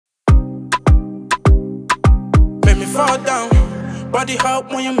fall down. Body hot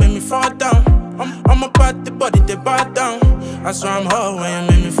when you make me fall down. I'm about the body, they bow down. I swear I'm hot when you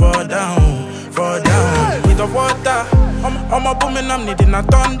make me fall down. Fall down. Need the water. I'm a booming, I'm needing a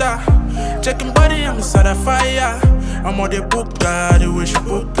thunder. Checking body, I'm inside a fire. I'm on the booka, the wish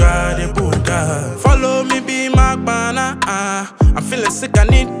booka, the booka. Follow me, be my banner. I'm feeling sick, I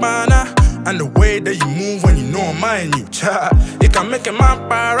need mana. And the way that you move when you know I'm eyeing you, cha. It can make it my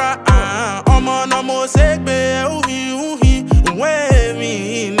para. I'm on a mosaic, uhi, we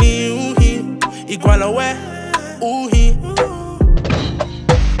me, ni uhi. Igualo, uhi.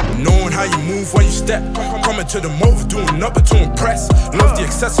 Knowing how you move when you step, coming to the move, doing nothing to impress. Love the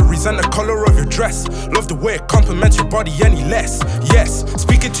accessories and the color of your dress. Love the way it complements your body any less. Yes,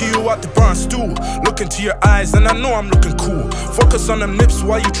 speaking to you out the bar and stool. Look into your eyes and I know I'm looking cool. Focus on them lips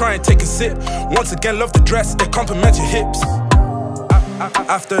while you try and take a sip. Once again, love the dress that complements your hips.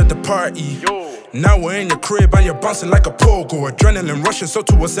 After the party, now we're in your crib and you're bouncing like a pogo. Adrenaline rushing, so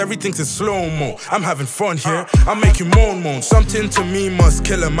to us everything's in slow-mo. I'm having fun here, I'll make you moan. Something to me must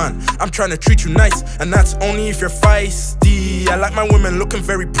kill a man. I'm trying to treat you nice, and that's only if you're feisty. I like my women looking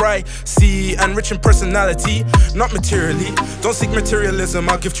very pricey and rich in personality, not materially. Don't seek materialism,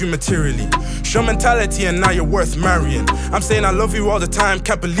 I'll gift you materially. Show mentality and now you're worth marrying. I'm saying I love you all the time,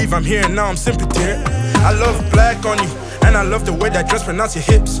 can't believe I'm here and now I'm simply there. I love black on you, and I love the way that dress pronounce your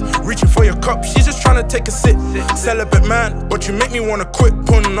hips. Reaching for your cup, she's just trying to take a sip. Celibate man, but you make me wanna quit.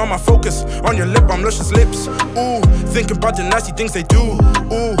 Putting all my focus on your lip, I'm luscious lips. Ooh, thinking about the nasty things they do.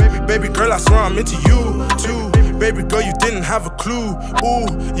 Ooh, baby girl, I swear I'm into you too. Baby girl, you didn't have a clue. Ooh,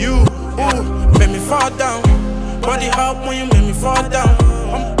 you, ooh, make me fall down. Body hot when you make me fall down.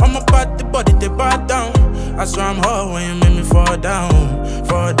 I'm about the body, they bow down. I swear I'm hot when you make me fall down.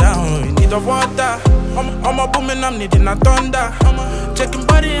 Fall down, you need the water. I'm a booming, I'm needing a thunder. Checking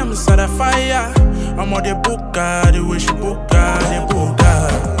body, I'm inside a fire. I'm on the booka, the wish booka, the booka.